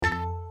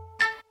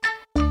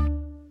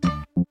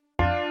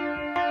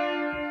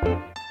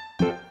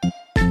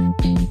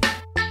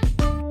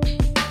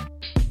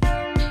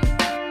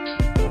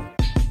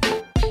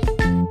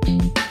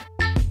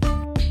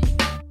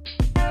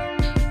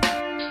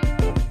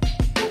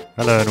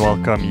Hello and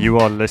welcome. You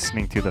are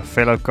listening to the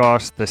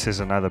Fellowcast. This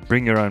is another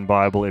Bring Your Own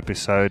Bible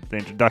episode. The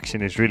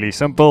introduction is really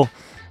simple.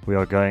 We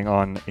are going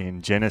on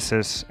in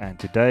Genesis, and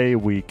today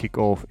we kick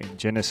off in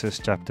Genesis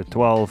chapter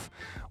 12,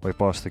 where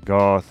Pastor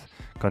Garth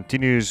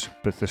continues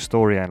with the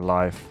story and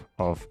life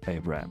of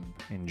Abraham.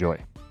 Enjoy.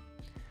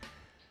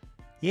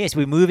 Yes,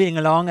 we're moving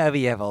along over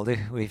here, Waldo.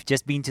 We've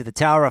just been to the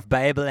Tower of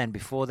Babel, and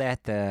before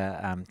that,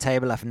 the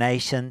Table of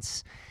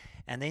Nations.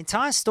 And the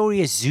entire story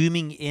is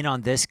zooming in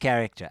on this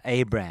character,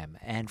 Abraham.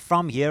 And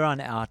from here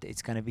on out,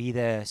 it's going to be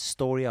the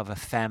story of a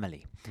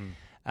family.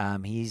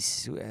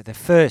 He's the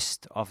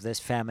first of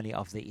this family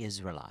of the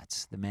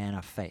Israelites, the man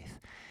of faith.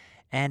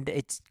 And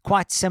it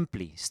quite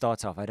simply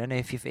starts off. I don't know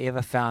if you've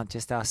ever found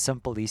just how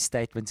simple these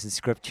statements in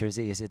scriptures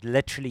is. It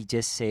literally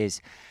just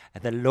says,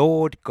 the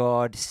Lord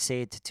God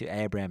said to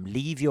Abraham,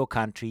 leave your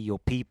country, your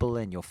people,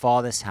 and your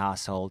father's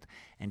household,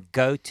 and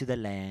go to the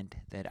land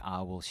that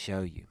I will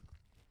show you.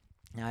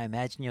 Now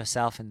imagine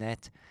yourself in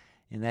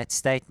that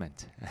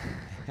statement.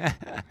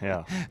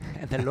 Yeah.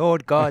 And the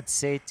Lord God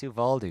said to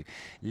Waldo,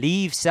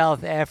 leave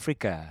South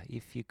Africa,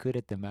 if you could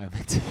at the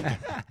moment,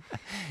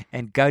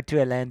 and go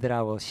to a land that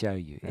I will show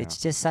you. Yeah. It's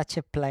just such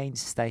a plain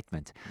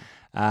statement.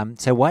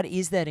 So what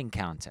is that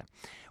encounter?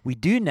 We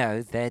do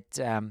know that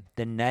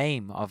the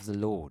name of the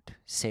Lord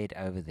said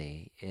over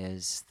there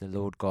is the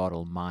Lord God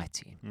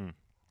Almighty.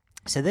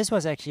 So this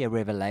was actually a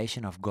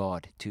revelation of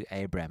God to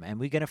Abraham. And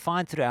we're going to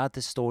find throughout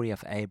the story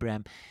of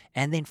Abraham,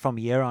 and then from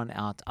here on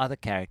out, other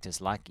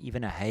characters like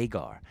even a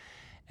Hagar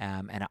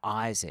and a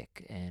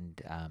Isaac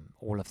and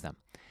all of them,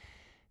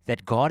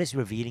 that God is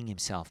revealing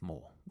himself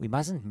more. We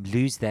mustn't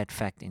lose that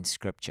fact in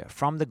Scripture.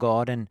 From the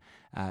garden,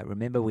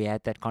 remember we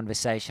had that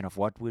conversation of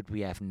what would we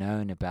have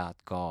known about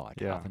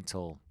God up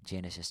until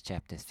Genesis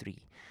chapter 3.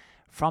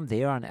 From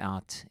there on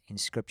out in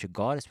Scripture,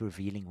 God is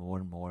revealing more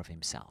and more of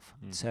himself.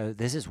 So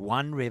this is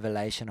one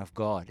revelation of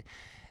God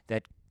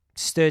that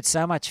stirred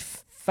so much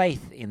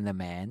faith in the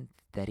man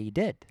that he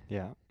did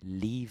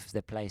leave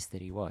the place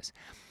that he was.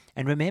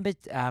 And remember,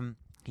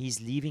 he's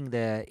leaving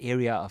the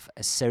area of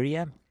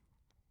Assyria,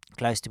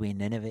 close to where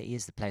Nineveh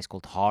is, the place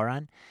called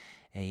Haran.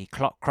 He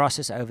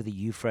crosses over the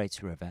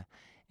Euphrates River,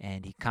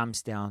 and he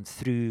comes down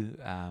through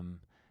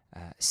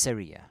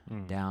Syria,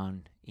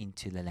 down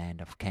into the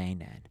land of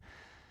Canaan.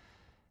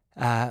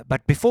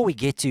 But before we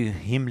get to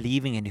him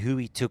leaving and who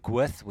he took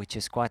with, which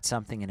is quite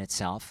something in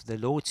itself, the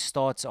Lord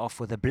starts off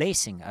with a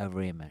blessing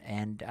over him.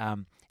 And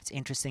it's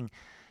interesting,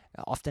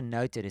 often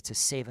noted, it's a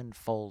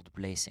sevenfold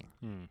blessing.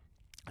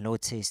 The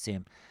Lord says to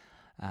him,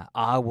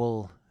 I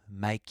will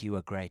make you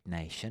a great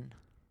nation.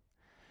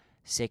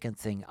 Second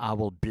thing, I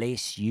will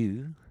bless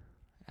you.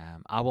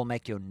 I will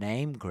make your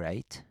name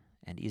great.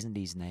 And isn't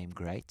his name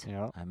great?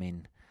 Yeah. I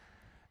mean,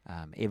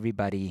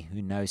 everybody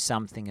who knows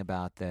something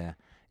about the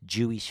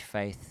Jewish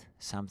faith,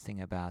 something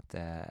about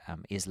the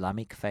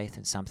Islamic faith,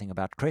 and something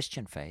about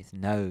Christian faith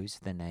knows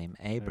the name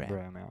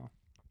Abraham.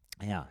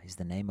 Yeah, is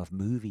the name of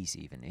movies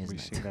even, isn't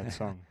it? We sing that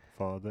song,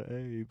 Father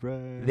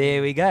Abraham.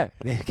 There we go.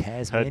 There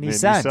has Had many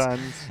sons.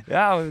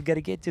 Yeah. Oh, we're going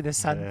to get to the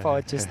son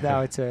part just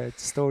now. It's a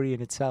story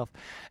in itself.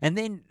 And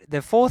then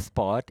the fourth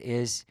part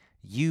is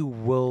you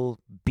will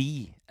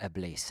be a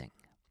blessing.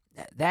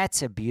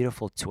 That's a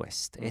beautiful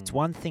twist. It's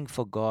one thing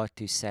for God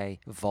to say,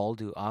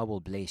 Waldo, I will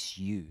bless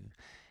you.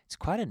 It's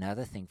quite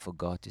another thing for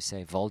God to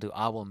say, Waldo,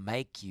 I will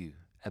make you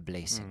a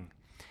blessing.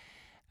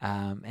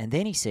 And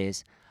then he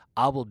says,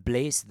 I will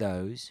bless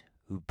those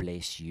who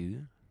bless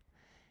you.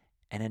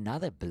 And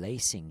another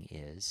blessing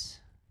is,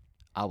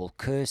 I will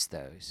curse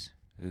those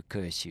who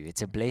curse you.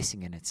 It's a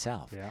blessing in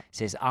itself. Yeah. It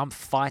says, I'm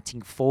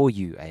fighting for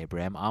you,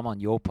 Abraham. I'm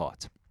on your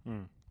part.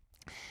 And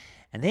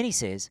then he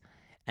says,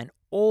 and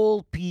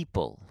all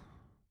people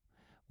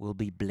will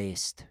be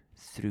blessed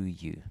through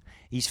you.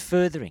 He's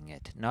furthering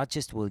it. Not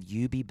just will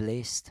you be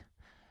blessed,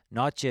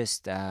 not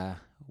just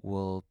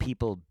will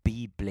people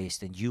be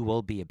blessed and you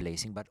will be a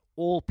blessing, but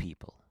all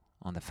people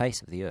on the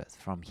face of the earth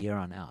from here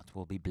on out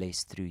will be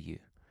blessed through you.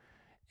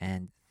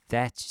 And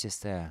that's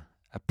just a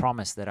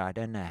promise that I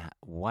don't know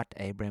what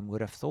Abraham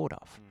would have thought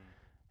of.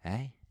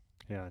 Eh?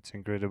 Yeah, it's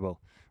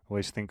incredible.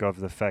 Always think of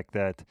the fact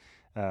that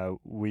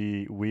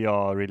we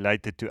are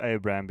related to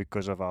Abraham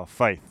because of our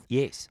faith.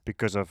 Yes.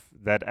 Because of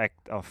that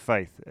act of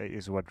faith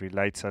is what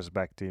relates us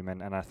back to him.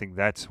 And I think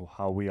that's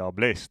how we are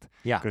blessed.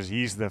 Yeah. Because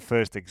he's the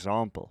first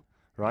example,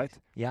 right?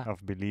 Yeah.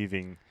 Of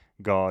believing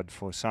God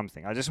for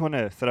something. I just want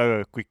to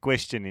throw a quick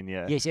question in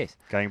here. Yes.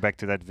 Going back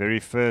to that very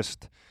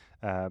first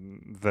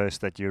verse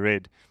that you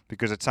read,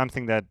 because it's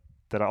something that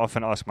I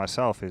often ask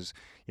myself is,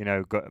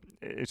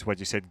 it's what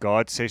you said.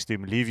 God says to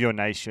him, leave your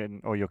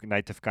nation or your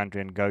native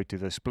country and go to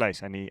this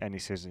place. And he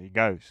says he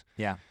goes.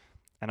 Yeah.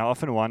 And I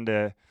often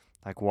wonder,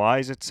 like, why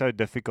is it so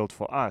difficult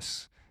for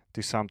us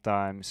to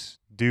sometimes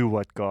do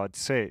what God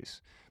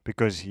says?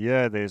 Because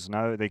here there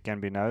can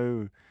be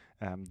no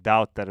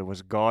doubt that it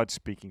was God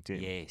speaking to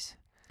him. Yes.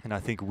 And I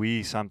think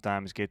we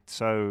sometimes get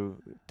so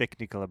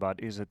technical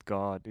about, is it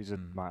God? Is it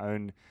my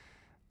own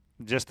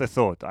just a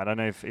thought. I don't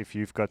know if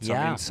you've got some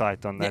Yeah.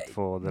 insight on that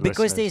for the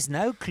Because listeners. there's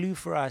no clue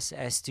for us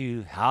as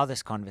to how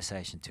this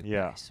conversation took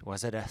Yeah. place.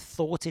 Was it a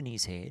thought in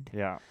his head?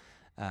 Yeah,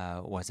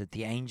 Was it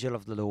the angel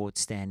of the Lord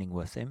standing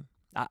with him?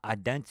 I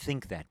don't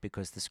think that,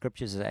 because the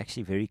scriptures are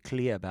actually very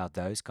clear about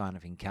those kind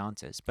of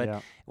encounters. But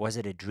yeah. was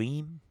it a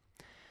dream?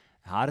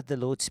 How did the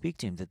Lord speak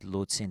to him? Did the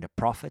Lord send a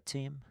prophet to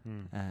him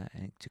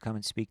to come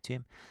and speak to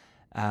him?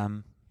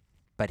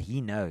 But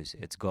he knows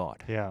it's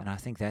God. Yeah. And I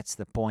think that's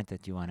the point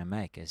that you want to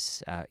make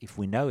is if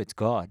we know it's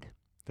God,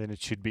 Then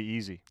it should be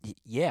easy.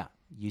 yeah,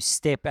 you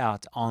step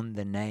out on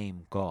the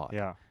name God.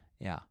 Yeah,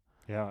 Yeah.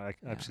 yeah,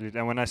 absolutely.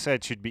 And when I say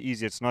it should be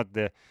easy, it's not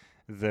the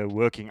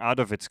working out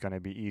of it's going to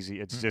be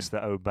easy. It's just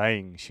the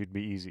obeying should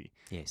be easy.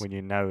 Yes. When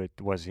you know it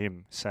was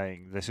him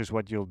saying, this is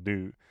what you'll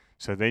do.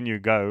 So then you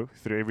go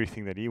through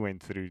everything that he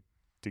went through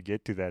to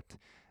get to that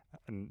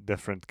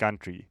different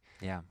country.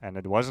 Yeah. And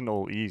it wasn't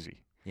all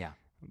easy. Yeah.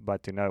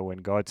 But to know when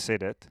God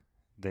said it,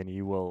 then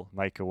he will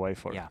make a way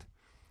for Yeah. it.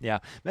 Yeah.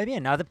 Maybe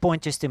another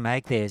point just to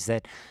make there is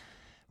that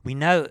we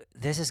know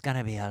this is going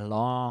to be a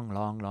long,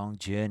 long, long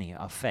journey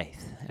of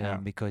faith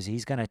because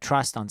he's going to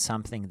trust on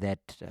something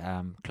that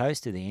close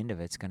to the end of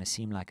it's going to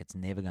seem like it's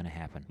never going to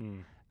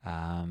happen.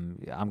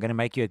 I'm going to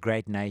make you a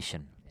great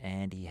nation,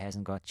 and he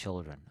hasn't got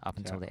children up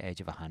until the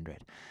age of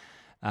 100.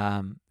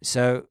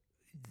 So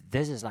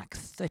this is like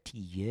 30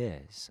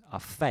 years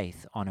of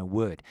faith on a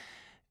word.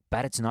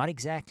 But it's not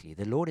exactly.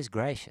 The Lord is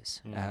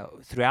gracious.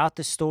 Throughout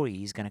the story,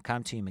 he's going to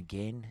come to him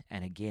again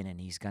and again,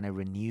 and he's going to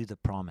renew the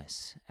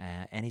promise,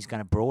 and he's going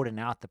to broaden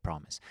out the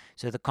promise.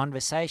 So the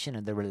conversation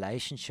and the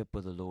relationship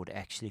with the Lord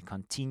actually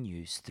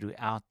continues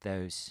throughout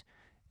those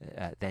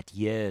that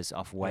years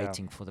of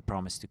waiting for the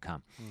promise to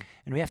come.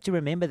 And we have to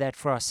remember that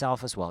for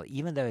ourselves as well,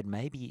 even though it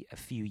may be a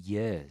few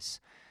years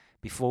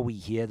before we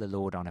hear the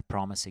Lord on a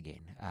promise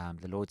again.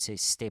 The Lord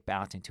says, step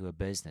out into a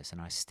business,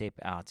 and I step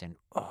out and,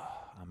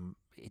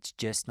 it's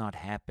just not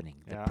happening.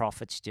 The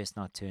prophet's just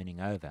not turning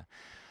over.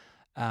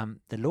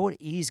 The Lord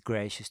is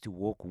gracious to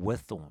walk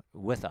with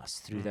us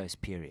through those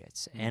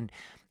periods. And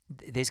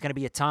there's going to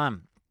be a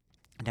time,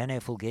 I don't know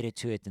if we'll get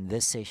to it in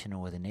this session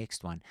or the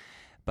next one,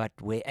 but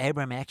where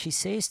Abram actually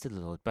says to the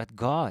Lord, but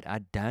God, I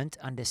don't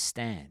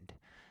understand.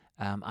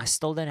 I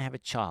still don't have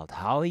a child.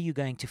 How are you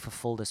going to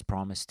fulfill this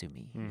promise to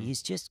me?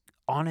 He's just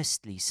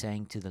honestly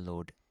saying to the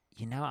Lord,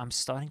 I'm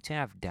starting to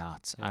have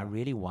doubts. I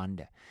really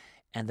wonder.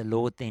 And the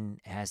Lord then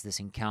has this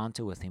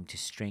encounter with him to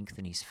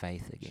strengthen his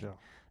faith again. Sure.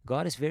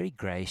 God is very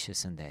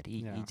gracious in that.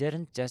 He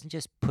doesn't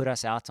just put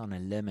us out on a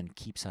limb and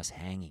keeps us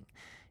hanging.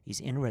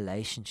 He's in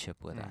relationship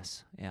with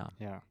us. Yeah.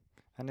 Yeah.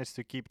 And it's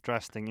to keep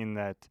trusting in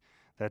that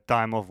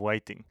time of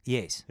waiting.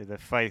 Yes. The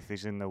faith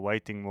is in the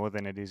waiting more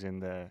than it is in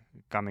the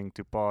coming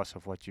to pass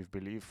of what you've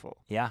believed for.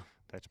 Yeah.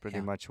 That's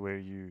pretty much where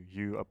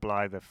you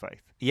apply the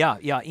faith. Yeah.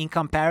 In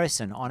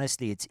comparison,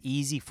 honestly, it's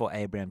easy for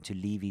Abraham to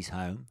leave his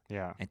home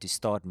and to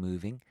start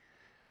moving.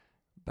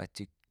 But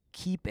to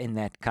keep in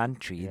that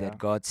country that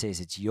God says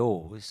it's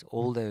yours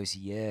all those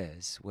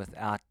years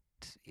without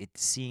it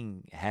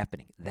seeing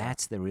happening,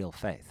 that's the real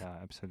faith. Yeah,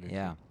 absolutely.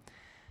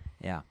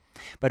 Yeah.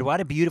 But what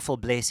a beautiful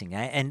blessing.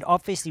 Eh? And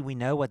obviously we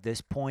know what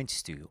this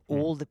points to.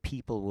 All the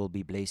people will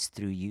be blessed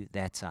through you.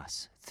 That's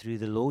us. Through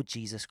the Lord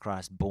Jesus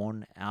Christ,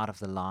 born out of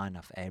the line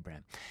of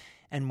Abraham.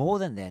 And more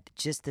than that,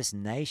 just this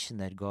nation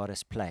that God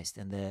has placed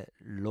and the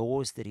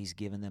laws that he's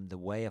given them, the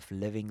way of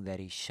living that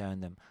he's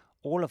shown them,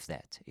 all of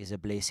that is a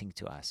blessing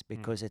to us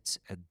because it's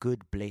a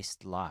good,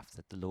 blessed life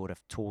that the Lord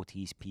have taught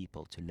his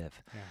people to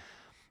live. Yeah.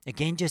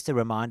 Again, just a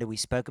reminder, we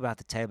spoke about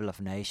the Table of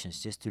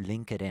Nations, just to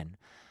link it in.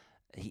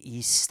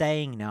 He's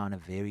staying now in a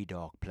very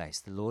dark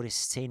place. The Lord is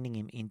sending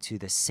him into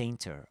the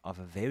center of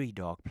a very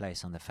dark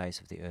place on the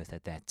face of the earth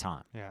at that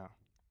time. Yeah.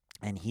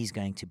 And he's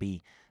going to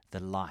be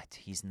the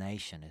light. His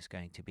nation is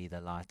going to be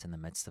the light in the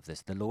midst of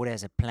this. The Lord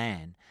has a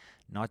plan,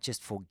 not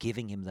just for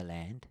giving him the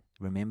land.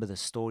 Remember, the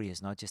story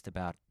is not just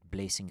about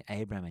blessing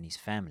Abraham and his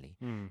family.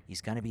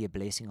 He's going to be a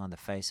blessing on the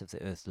face of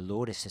the earth. The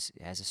Lord has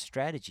a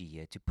strategy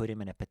here to put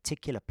him in a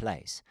particular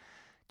place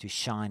to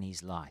shine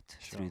his light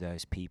through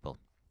those people.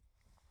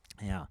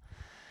 Yeah.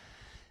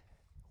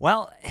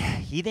 Well,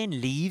 he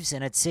then leaves,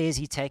 and it says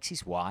he takes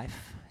his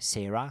wife,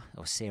 Sarah,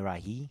 or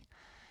Sarai,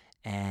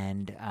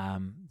 and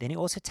then he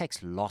also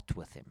takes Lot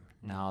with him.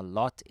 Now,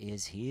 Lot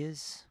is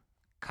his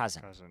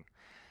cousin.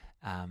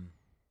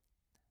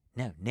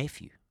 No,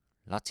 nephew.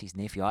 Lot's his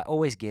nephew. I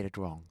always get it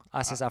wrong.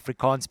 Us as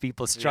Afrikaans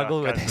people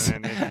struggle with this.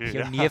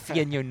 Your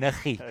nephew and your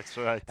niggie. That's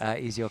right.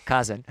 Is your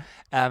cousin.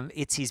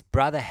 It's his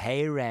brother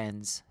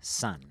Haran's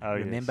son.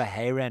 Remember,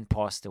 Haran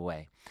passed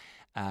away.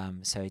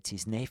 So it's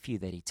his nephew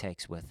that he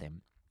takes with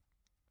him.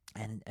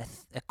 And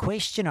a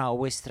question I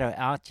always throw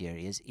out here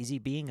is he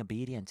being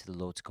obedient to the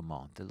Lord's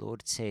command? The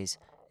Lord says,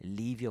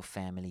 leave your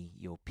family,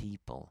 your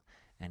people,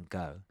 and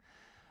go.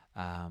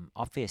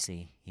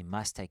 Obviously, he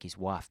must take his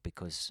wife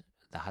because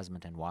the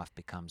husband and wife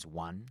becomes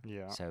one.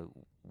 Yeah. So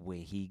where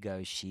he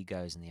goes, she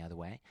goes, and the other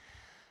way.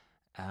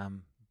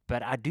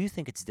 But I do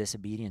think it's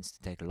disobedience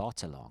to take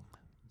Lot along.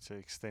 It's an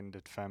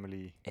extended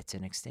family. It's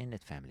an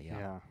extended family,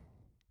 yeah.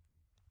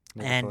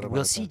 Never And thought about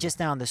we'll it see that way. just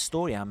now in the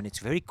story, I mean, it's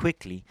very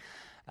quickly.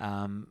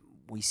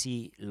 We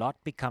see Lot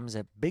becomes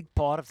a big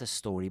part of the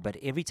story, but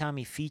every time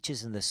he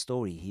features in the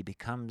story, he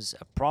becomes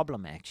a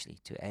problem actually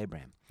to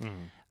Abraham,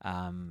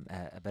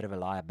 a bit of a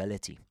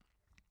liability.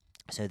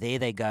 So there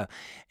they go.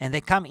 And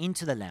they come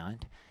into the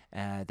land.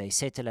 They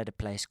settle at a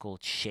place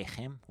called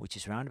Shechem, which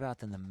is round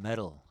about in the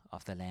middle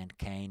of the land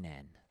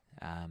Canaan.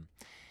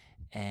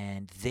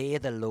 And there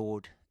the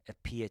Lord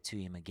appeared to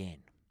him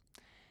again.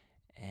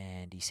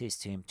 And he says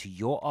to him, to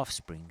your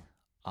offspring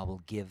I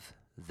will give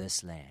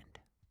this land.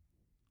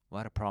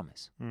 What a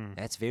promise.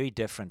 That's very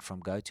different from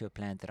go to a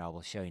plant that I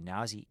will show you.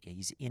 Now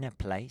he's in a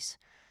place,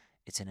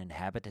 it's an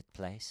inhabited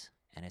place,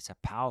 and it's a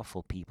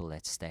powerful people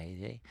that stay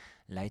there.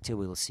 Later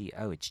we'll see,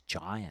 it's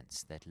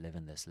giants that live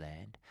in this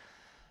land.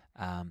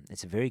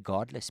 It's a very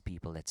godless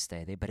people that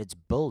stay there, but it's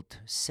built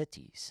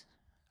cities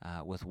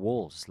with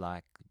walls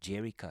like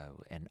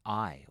Jericho and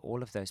Ai.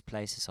 All of those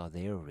places are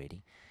there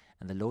already.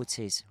 And the Lord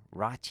says,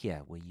 right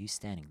here where you're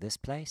standing, this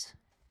place,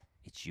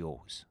 it's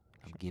yours.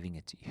 I'm giving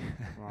it to you.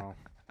 Wow.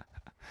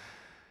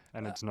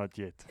 And it's not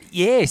yet.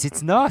 Yes,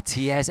 it's not.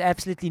 He has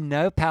absolutely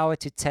no power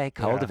to take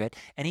hold Yeah. of it,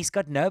 and he's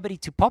got nobody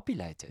to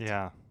populate it.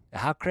 Yeah.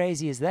 How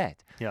crazy is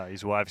that? Yeah,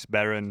 his wife's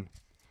barren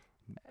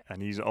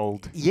and he's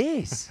old.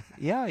 Yes.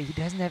 Yeah, he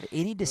doesn't have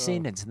any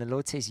descendants, and the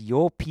Lord says,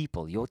 your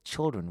people, your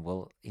children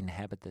will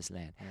inhabit this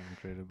land. Yeah,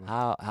 incredible.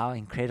 How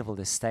incredible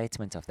the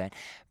statement of that.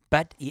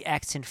 But he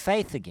acts in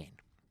faith again.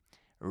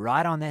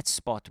 Right on that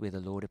spot where the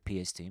Lord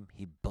appears to him,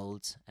 he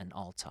builds an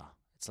altar.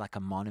 It's like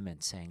a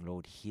monument saying,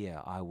 Lord, here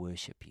I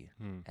worship you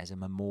as a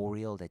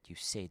memorial that you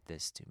said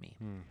this to me.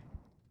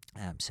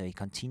 So he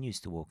continues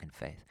to walk in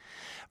faith.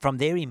 From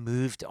there he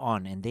moved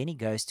on, and then he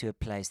goes to a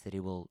place that he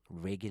will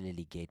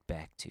regularly get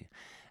back to,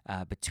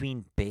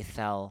 between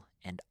Bethel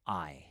and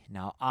Ai.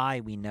 Now Ai,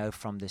 we know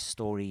from the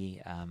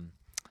story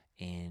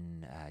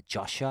in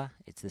Joshua.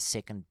 It's the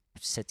second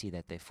city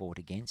that they fought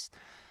against,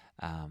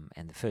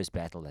 and the first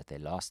battle that they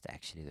lost,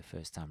 actually, the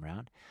first time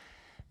round.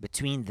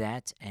 Between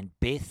that and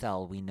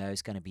Bethel, we know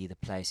is going to be the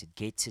place. It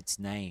gets its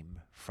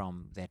name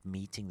from that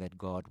meeting that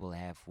God will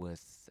have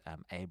with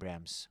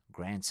Abraham's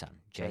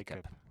grandson,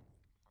 Jacob,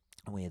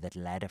 where that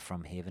ladder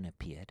from heaven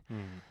appeared.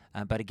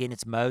 But again,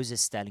 it's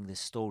Moses telling the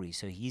story.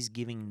 So he's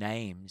giving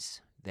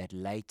names that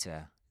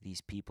later these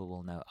people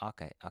will know,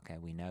 okay,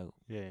 we know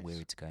where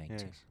it's going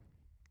to.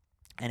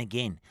 And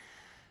again,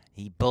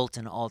 he built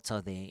an altar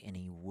there and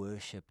he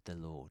worshipped the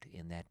Lord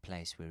in that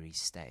place where he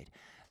stayed.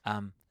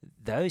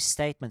 Those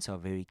statements are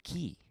very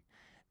key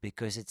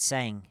because it's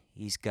saying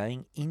he's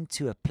going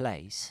into a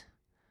place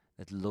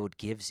that the Lord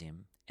gives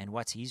him, and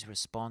what's his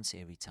response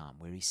every time?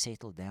 Where he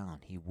settled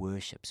down, he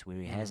worships. Where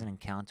he has an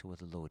encounter with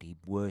the Lord, he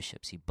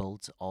worships. He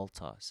builds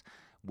altars,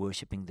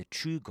 worshipping the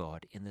true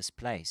God in this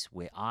place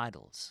where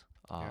idols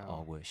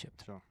are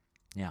worshipped. Sure.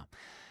 Yeah.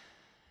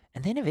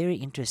 And then a very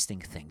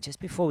interesting thing, just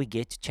before we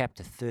get to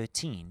chapter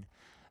 13,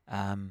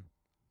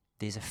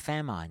 there's a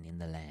famine in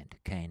the land,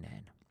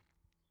 Canaan.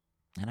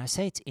 And I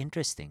say it's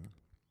interesting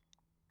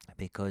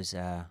because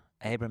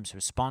Abram's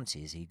response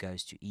is he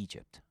goes to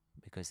Egypt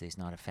because there's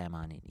not a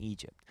famine in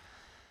Egypt.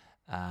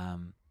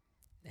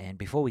 And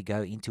before we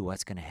go into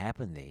what's going to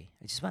happen there,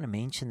 I just want to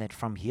mention that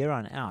from here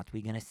on out,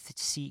 we're going to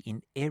see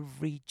in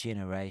every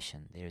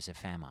generation there is a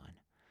famine.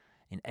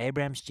 In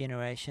Abraham's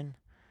generation,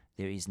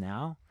 there is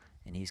now,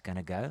 and he's going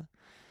to go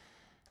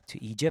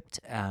to Egypt.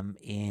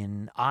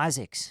 In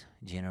Isaac's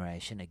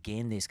generation,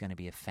 again, there's going to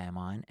be a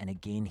famine, and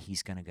again,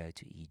 he's going to go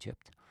to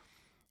Egypt.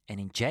 And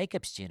in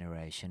Jacob's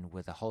generation,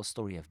 with the whole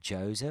story of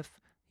Joseph,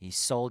 he's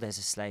sold as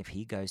a slave,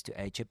 he goes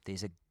to Egypt,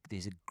 there's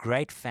a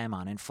great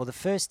famine. And for the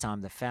first time,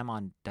 the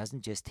famine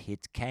doesn't just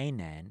hit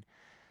Canaan,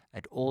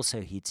 it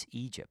also hits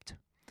Egypt.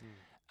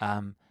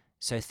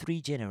 So 3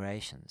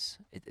 generations.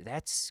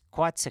 That's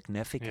quite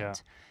significant. Yeah.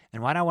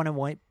 And what I want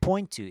to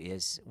point to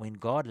is when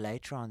God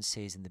later on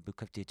says in the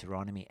book of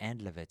Deuteronomy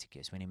and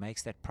Leviticus, when he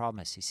makes that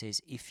promise, he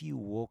says, if you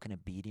walk in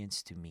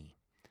obedience to me,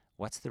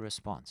 what's the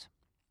response?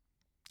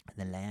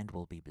 The land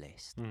will be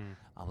blessed.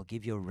 I will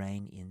give your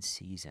rain in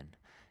season.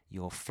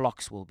 Your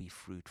flocks will be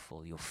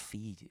fruitful. Your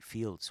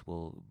fields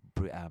will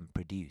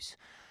produce.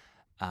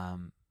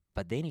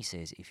 But then he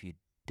says, if you're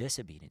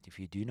disobedient, if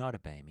you do not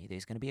obey me,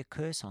 there's going to be a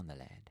curse on the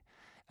land.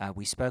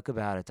 We spoke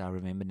about it, I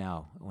remember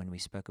now, when we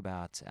spoke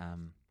about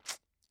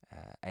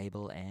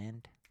Abel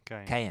and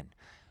Cain,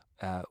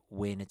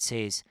 when it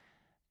says,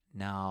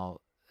 now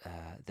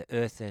the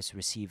earth has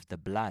received the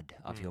blood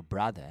of your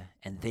brother,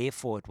 and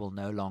therefore it will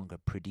no longer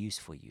produce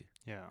for you.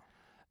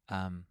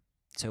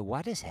 So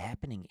what is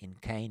happening in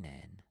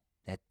Canaan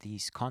that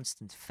these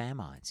constant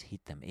famines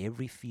hit them?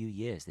 Every few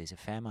years there's a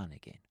famine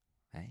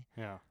again.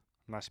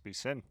 Must be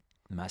sin.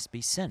 Must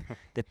be sin.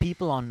 The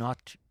people are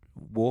not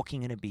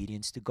walking in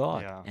obedience to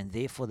God, and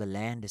therefore the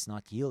land is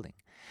not yielding.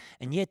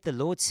 And yet the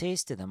Lord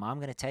says to them, I'm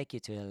going to take you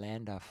to a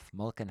land of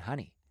milk and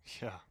honey.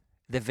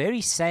 The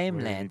very same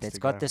Where he land needs that's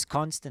to got go. this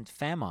constant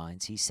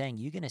famines, he's saying,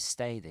 you're going to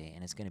stay there,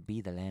 and it's going to be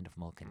the land of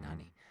milk and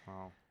honey.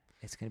 Wow.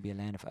 It's going to be a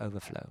land of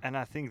overflow. And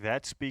I think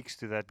that speaks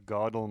to that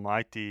God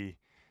Almighty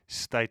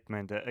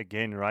statement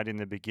again right in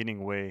the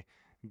beginning, where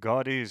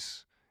God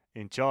is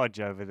in charge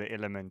over the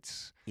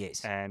elements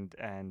Yes. and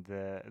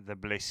the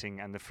blessing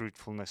and the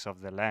fruitfulness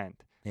of the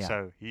land. Yeah.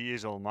 So He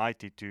is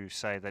Almighty to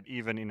say that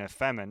even in a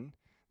famine,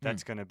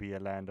 that's Mm. going to be a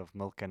land of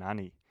milk and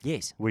honey,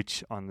 Yes.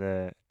 which on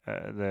the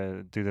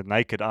to the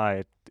naked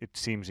eye it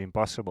seems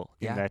impossible.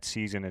 Yeah. In that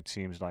season, it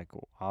seems like,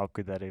 oh, how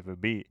could that ever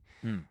be?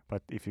 Mm.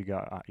 But if you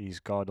go, He's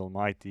God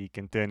Almighty, He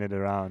can turn it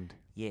around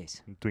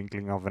Yes. in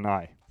twinkling of an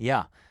eye.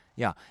 Yeah.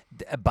 Yeah.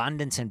 The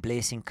abundance and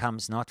blessing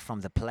comes not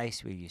from the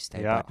place where you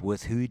stay, Yeah. but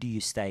with who do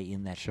you stay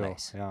in that Sure.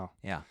 place. Yeah.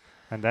 Yeah.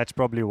 And that's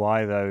probably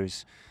why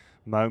those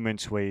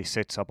moments where He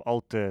sets up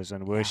altars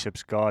and Yeah.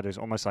 worships God is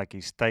almost like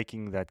He's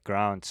taking that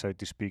ground, so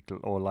to speak,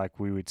 or like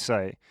we would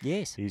say,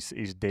 Yes.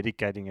 He's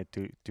dedicating it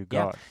to Yeah.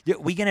 God. Yeah,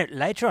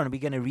 later on we're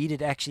gonna read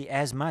it actually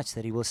as much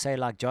that he will say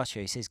like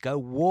Joshua. He says, "Go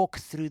walk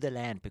through the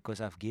land because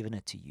I've given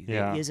it to you."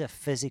 Yeah. There is a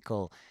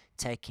physical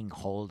taking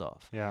hold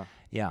of. Yeah.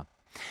 Yeah.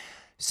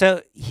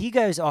 So he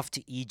goes off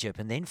to Egypt,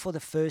 and then for the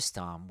first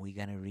time we're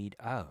gonna read,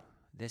 oh,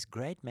 this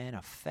great man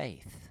of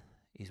faith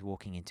is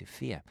walking into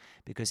fear,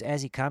 because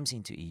as he comes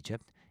into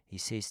Egypt, he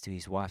says to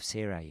his wife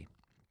Sarai,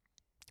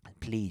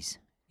 "Please,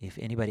 if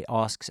anybody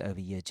asks over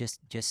here,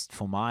 just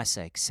for my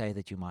sake, say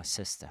that you're my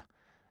sister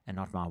and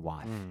not my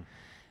wife."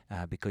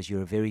 Because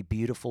you're a very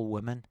beautiful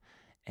woman,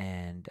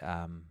 and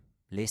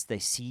lest they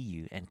see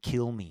you and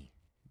kill me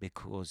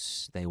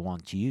because they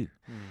want you.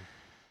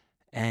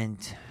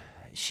 And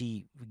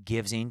she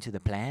gives in to the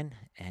plan,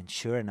 and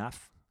sure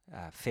enough,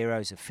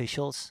 Pharaoh's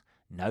officials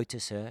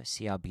notice her,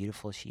 see how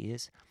beautiful she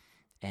is,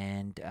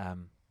 and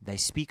they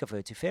speak of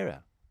her to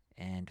Pharaoh,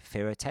 and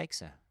Pharaoh takes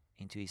her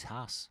into his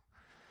house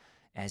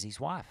as his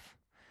wife.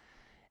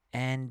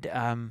 And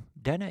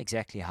don't know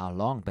exactly how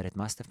long, but it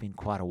must have been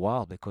quite a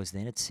while, because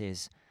then it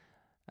says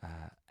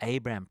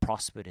Abraham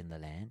prospered in the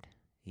land.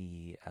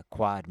 He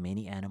acquired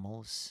many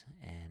animals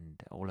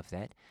and all of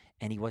that.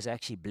 And he was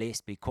actually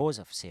blessed because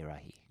of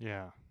Sarai,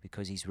 Yeah.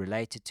 because he's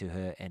related to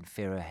her and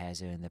Pharaoh has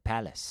her in the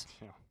palace.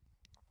 Yeah.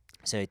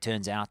 So it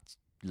turns out,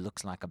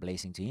 looks like a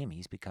blessing to him.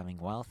 He's becoming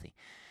wealthy.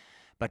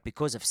 But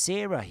because of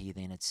Sarai,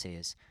 then it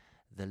says,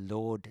 the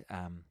Lord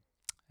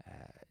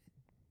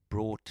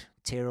brought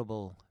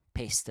terrible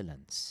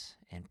pestilence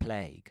and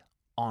plague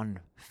on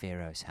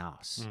Pharaoh's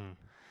house.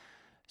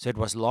 So it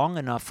was long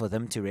enough for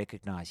them to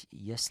recognize,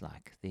 yes,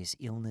 like there's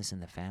illness in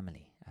the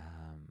family.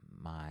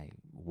 My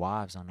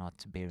wives are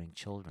not bearing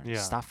children. Yeah.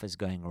 Stuff is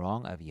going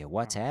wrong over here.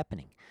 What's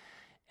happening?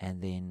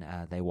 And then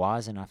they're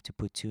wise enough to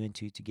put two and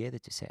two together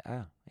to say,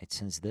 oh, it's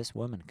since this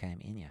woman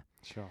came in here.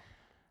 Sure.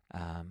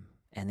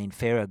 And then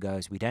Pharaoh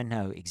goes, we don't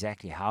know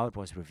exactly how it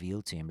was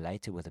revealed to him.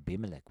 Later with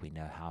Abimelech, we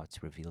know how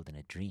it's revealed in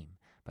a dream.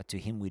 But to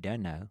him, we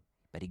don't know.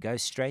 But he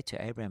goes straight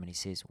to Abraham and he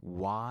says,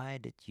 why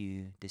did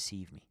you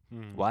deceive me?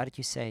 Why did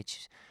you say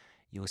it's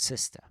your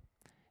sister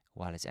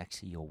while it's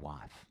actually your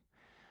wife?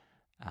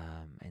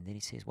 And then he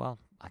says, well,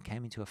 I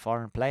came into a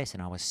foreign place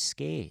and I was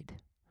scared.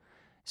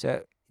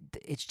 So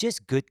it's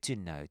just good to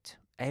note,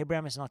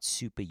 Abraham is not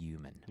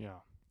superhuman. Yeah.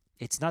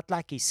 It's not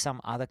like he's some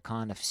other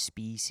kind of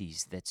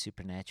species that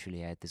supernaturally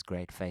had this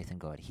great faith in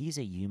God. He's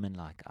a human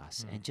like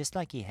us. And just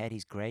like he had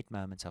his great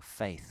moments of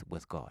faith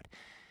with God,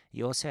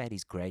 he also had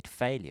his great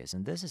failures.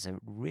 And this is a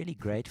really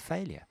great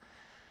failure.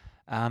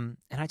 And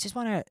I just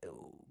want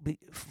to,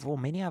 for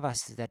many of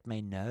us that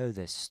may know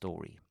this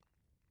story,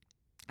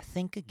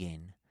 think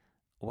again,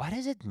 what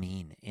does it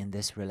mean in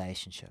this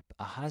relationship,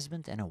 a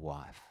husband and a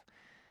wife,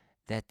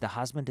 that the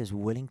husband is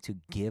willing to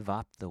give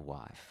up the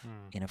wife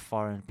in a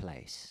foreign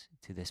place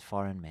to this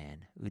foreign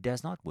man who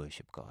does not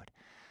worship God?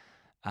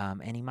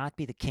 And he might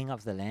be the king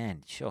of the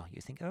land. Sure,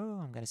 you think, oh,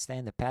 I'm going to stay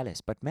in the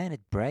palace. But man,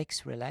 it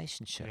breaks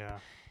relationship. Yeah.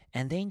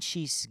 And then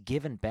she's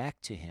given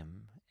back to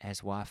him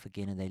as wife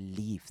again, and they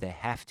leave. They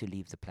have to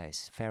leave the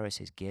place. Pharaoh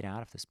says, get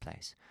out of this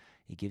place.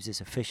 He gives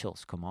his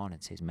officials command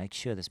and says, make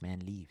sure this man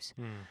leaves.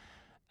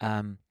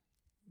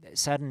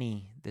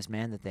 Suddenly, this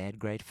man that they had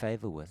great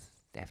favor with,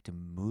 they have to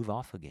move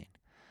off again.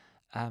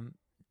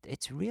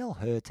 It's real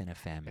hurt in a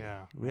family.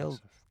 Yeah. Real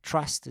massive.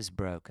 trust is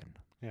broken.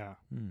 Yeah.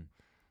 Mm.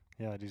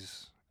 Yeah. It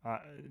is.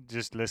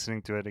 Just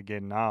listening to it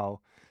again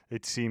now,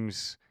 it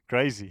seems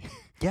crazy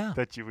Yeah,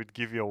 that you would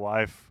give your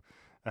wife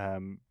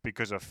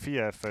because of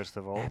fear, first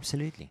of all.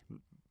 absolutely.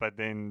 But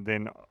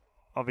then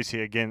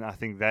obviously again, I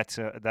think that's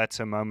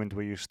a moment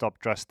where you stop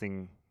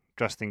trusting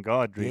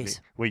God, really, Yes.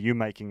 where you're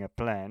making a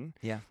plan.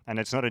 Yeah. And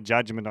it's not a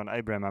judgment on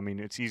Abraham. I mean,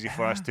 it's easy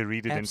for us to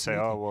read it and say, oh,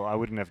 Absolutely. well, I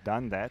wouldn't have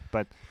done that.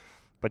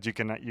 But you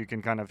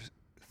can kind of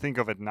think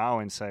of it now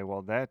and say,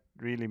 well, that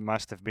really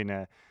must have been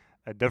a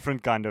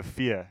different kind of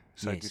fear,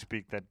 so to Yes.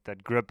 speak,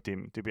 that gripped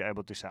him to be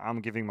able to say, I'm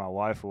giving my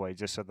wife away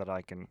just so that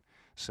I can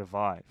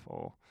survive.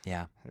 Or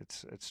Yeah.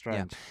 it's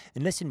strange.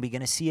 And listen, we're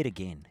going to see it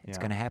again. It's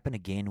Yeah. going to happen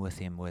again with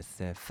him, with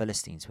the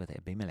Philistines, with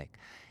Abimelech.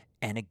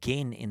 And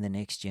again in the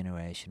next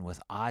generation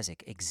with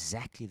Isaac,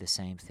 exactly the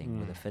same thing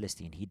with a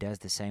Philistine. He does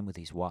the same with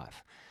his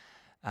wife.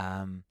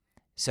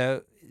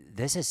 So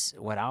this is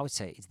what I would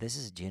say. This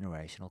is a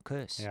generational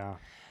curse. Yeah.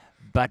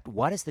 But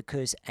what is the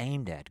curse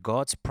aimed at?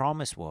 God's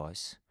promise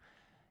was,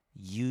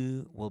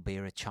 you will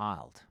bear a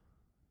child.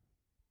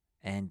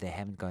 And they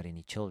haven't got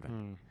any children.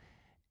 Mm.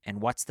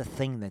 And what's the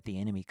thing that the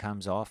enemy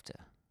comes after?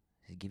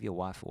 To give your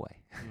wife away.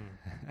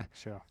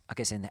 Sure.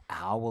 Okay, so then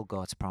how will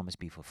God's promise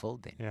be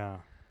fulfilled then? Yeah.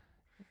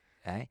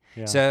 Eh?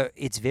 Yeah. So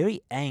it's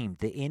very aimed.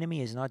 The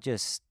enemy is not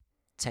just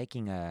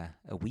taking a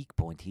weak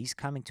point. He's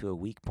coming to a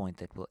weak point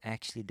that will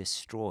actually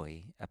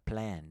destroy a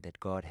plan that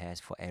God has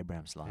for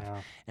Abraham's life.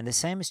 Yeah. And the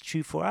same is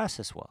true for us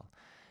as well.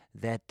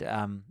 That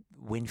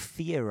when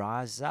fear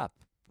rises up,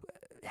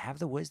 have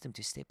the wisdom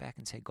to step back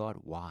and say, God,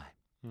 why?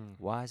 Mm.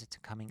 Why is it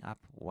coming up?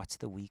 What's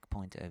the weak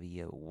point over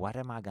here? What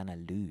am I going to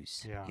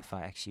lose Yeah. if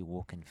I actually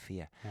walk in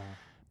fear? Yeah.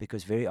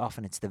 Because very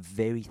often it's the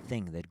very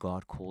thing that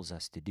God calls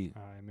us to do.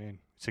 I mean,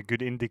 it's a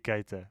good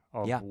indicator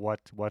of Yeah.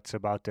 what's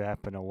about to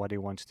happen or what He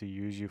wants to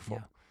use you for.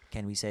 Yeah.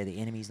 Can we say the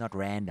enemy is not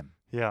random?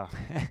 Yeah.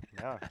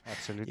 Yeah.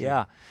 Absolutely.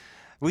 Yeah.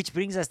 Which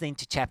brings us then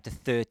to chapter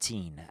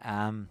 13.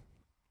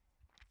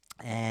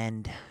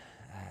 And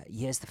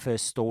here's the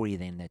first story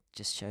then that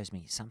just shows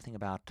me something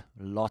about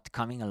Lot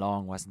coming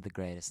along wasn't the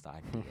greatest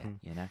idea,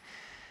 you know.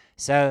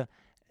 So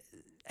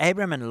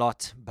Abram and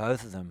Lot,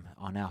 both of them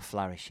are now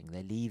flourishing.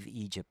 They leave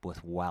Egypt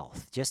with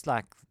wealth, just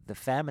like the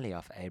family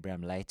of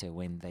Abram later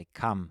when they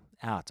come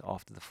out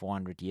after the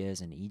 400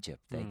 years in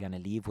Egypt. They're going to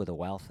leave with the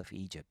wealth of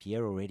Egypt.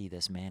 Here already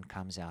this man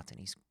comes out and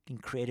he's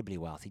incredibly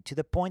wealthy, to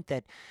the point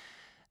that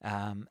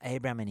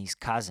Abram and his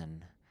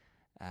cousin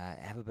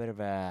have a bit of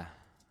a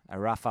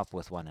rough up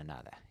with one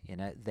another. You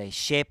know, the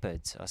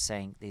shepherds are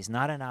saying there's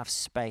not enough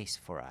space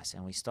for us,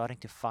 and we're starting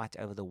to fight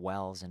over the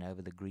wells and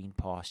over the green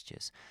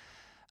pastures.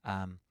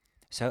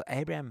 So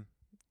Abraham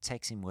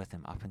takes him with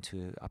him up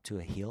to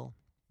a hill,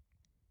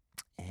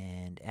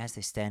 and as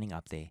they're standing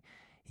up there,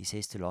 he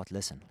says to Lot,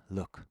 "Listen,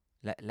 look,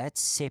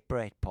 let's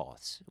separate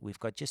paths. We've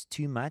got just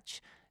too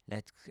much.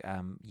 Let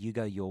you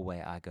go your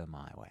way, I go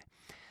my way.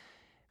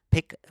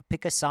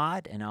 Pick a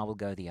side, and I will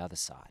go the other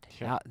side."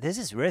 Sure. Now, this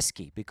is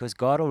risky because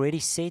God already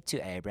said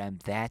to Abraham,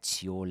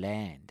 "That's your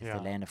land, Yeah.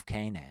 the land of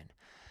Canaan."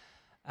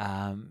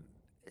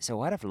 So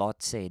what if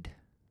Lot said,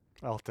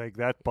 I'll take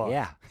that part.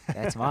 "Yeah,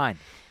 that's mine"?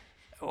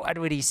 What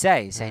would he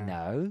say? Say, Yeah.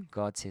 "No,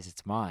 God says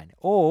it's mine."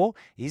 Or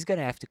he's going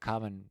to have to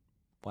come and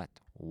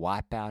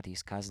wipe out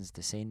his cousin's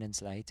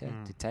descendants later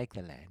to take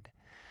the land.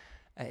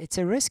 It's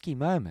a risky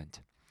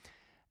moment.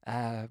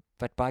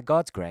 But by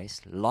God's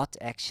grace, Lot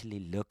actually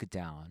looked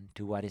down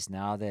to what is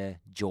now the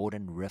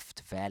Jordan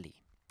Rift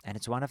Valley. And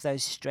it's one of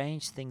those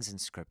strange things in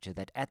Scripture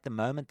that at the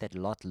moment that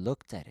Lot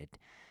looked at it,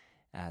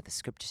 the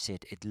Scripture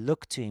said it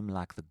looked to him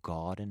like the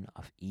Garden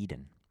of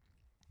Eden.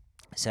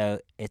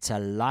 So it's a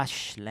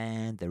lush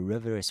land. The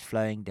river is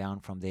flowing down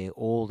from there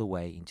all the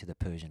way into the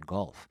Persian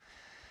Gulf.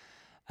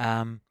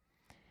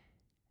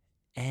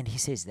 And he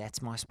says,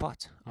 "That's my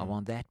spot. I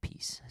want that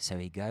piece." So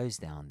he goes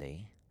down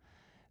there.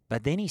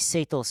 But then he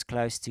settles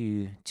close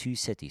to two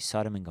cities,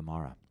 Sodom and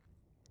Gomorrah,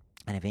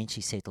 and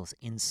eventually settles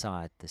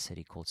inside the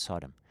city called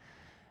Sodom,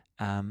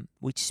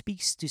 which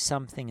speaks to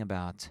something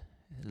about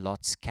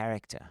Lot's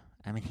character.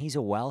 I mean, he's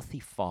a wealthy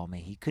farmer.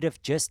 He could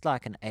have, just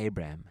like an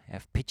Abraham,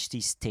 have pitched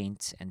his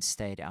tent and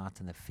stayed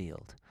out in the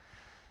field.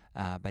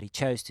 But he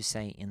chose to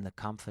stay in the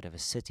comfort of a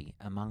city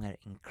among an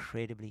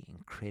incredibly,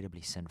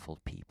 incredibly sinful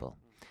people,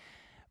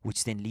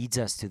 which then leads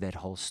us to that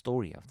whole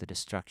story of the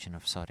destruction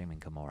of Sodom and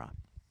Gomorrah.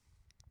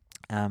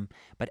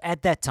 But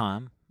at that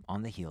time,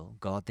 on the hill,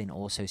 God then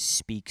also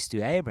speaks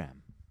to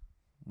Abraham.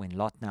 When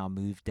Lot now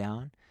moved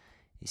down,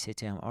 he said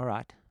to him, "All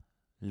right,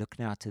 look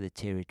now to the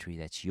territory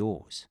that's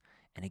yours."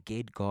 And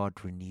again,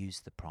 God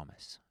renews the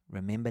promise.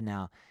 Remember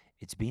now,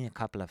 it's been a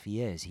couple of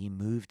years. He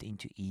moved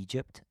into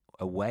Egypt,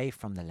 away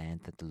from the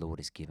land that the Lord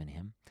has given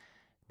him.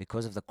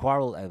 Because of the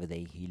quarrel over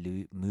there,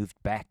 he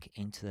moved back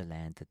into the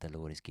land that the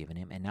Lord has given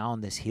him. And now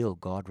on this hill,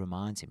 God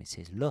reminds him, he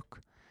says,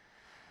 "Look,"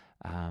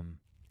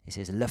 he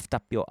says, "lift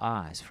up your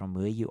eyes from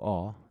where you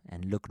are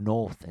and look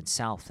north and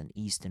south and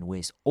east and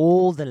west.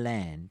 All the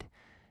land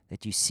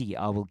that you see,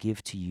 I will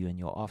give to you and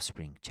your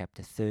offspring."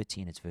 Chapter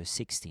 13, it's verse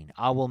 16.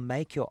 "I will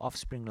make your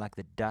offspring like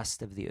the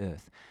dust of the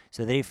earth,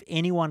 so that if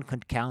anyone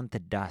could count the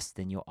dust,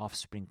 then your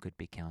offspring could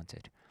be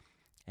counted."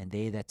 And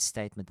there, that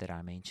statement that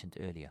I mentioned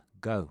earlier.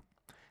 "Go,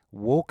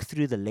 walk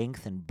through the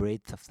length and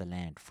breadth of the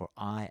land, for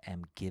I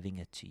am giving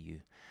it to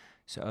you."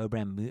 So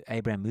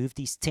Abraham moved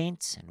his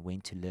tents and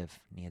went to live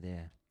near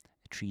the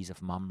trees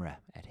of Mamre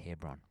at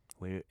Hebron,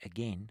 where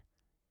again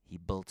he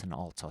built an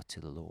altar to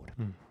the Lord.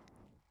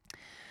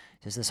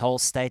 There's this whole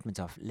statement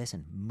of,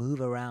 listen,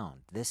 move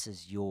around. This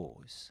is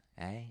yours.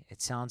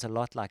 It sounds a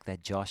lot like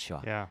that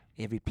Joshua. Yeah.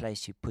 Every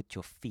place you put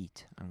your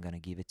feet, I'm going to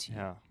give it to you.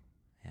 Yeah.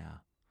 Yeah.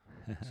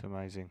 It's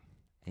amazing.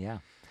 Yeah.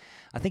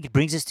 I think it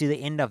brings us to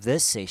the end of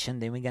this session.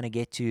 Then we're going to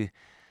get to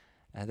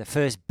the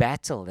first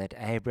battle that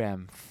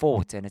Abraham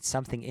fought. And it's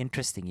something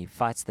interesting. He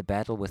fights the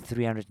battle with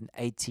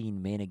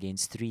 318 men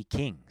against 3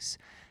 kings.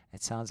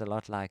 It sounds a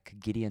lot like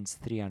Gideon's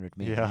 300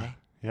 men. Yeah.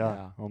 Yeah.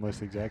 Yeah.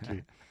 Almost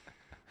exactly.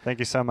 Thank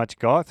you so much,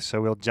 Garth.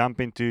 So we'll jump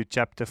into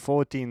chapter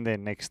 14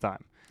 then next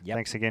time. Yep.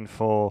 Thanks again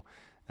for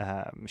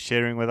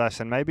sharing with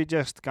us, and maybe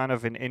just kind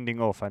of an ending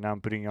off. I know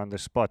I'm putting you on the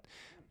spot,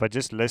 But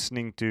just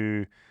listening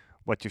to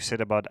what you've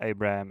said about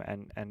Abraham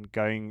and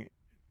going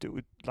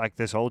to like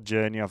this whole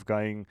journey of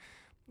going,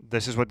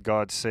 this is what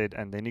God said,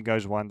 and then he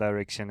goes one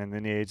direction, and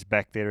then he heads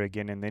back there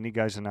again, and then he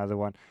goes another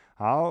one.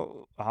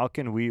 What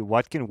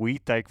can we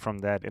take from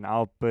that in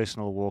our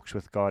personal walks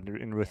with God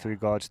with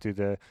regards to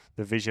the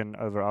vision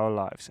over our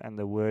lives and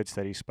the words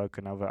that he's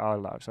spoken over our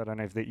lives? I don't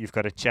know if you've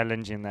got a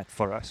challenge in that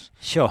for us.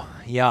 Sure.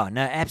 Yeah.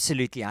 No,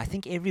 absolutely. I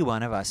think every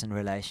one of us in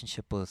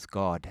relationship with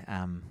God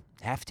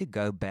have to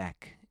go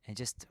back and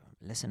just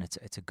listen.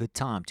 It's a good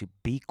time to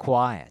be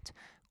quiet.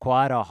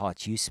 Quiet our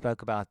hearts. You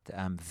spoke about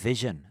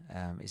vision.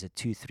 Is it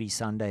 2-3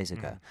 Sundays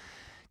ago?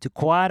 To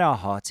quiet our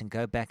hearts and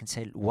go back and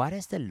say, what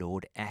has the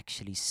Lord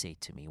actually said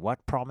to me?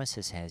 What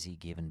promises has he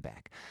given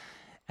back?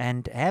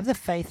 And have the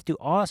faith to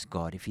ask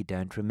God if you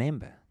don't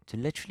remember. To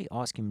literally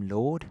ask him,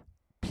 Lord,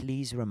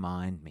 please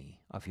remind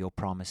me of your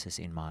promises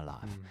in my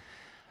life.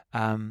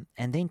 And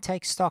then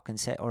take stock and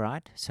say, all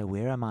right, so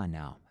where am I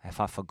now?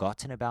 Have I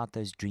forgotten about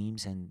those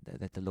dreams and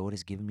that the Lord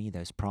has given me,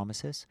 those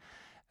promises?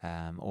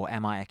 Or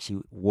am I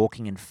actually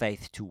walking in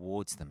faith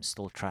towards them,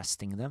 still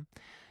trusting them?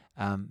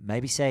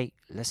 Maybe say,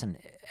 listen,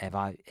 have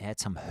I had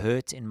some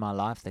hurt in my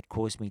life that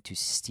caused me to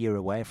steer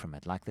away from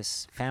it? Like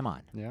this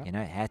famine,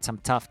 had some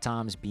tough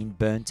times, been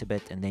burnt a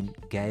bit, and then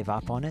gave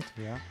up on it.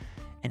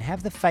 And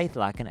have the faith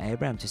like an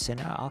Abraham to say,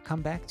 no, I'll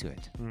come back to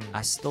it.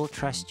 I still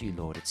trust you,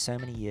 Lord. It's so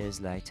many years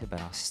later, but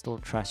I still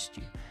trust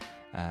you.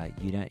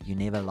 You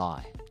never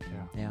lie.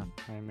 Yeah.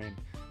 Amen.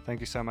 Thank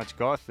you so much,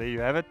 Garth. There you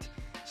have it.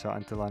 So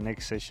until our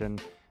next session,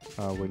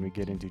 when we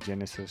get into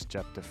Genesis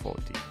chapter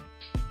 14.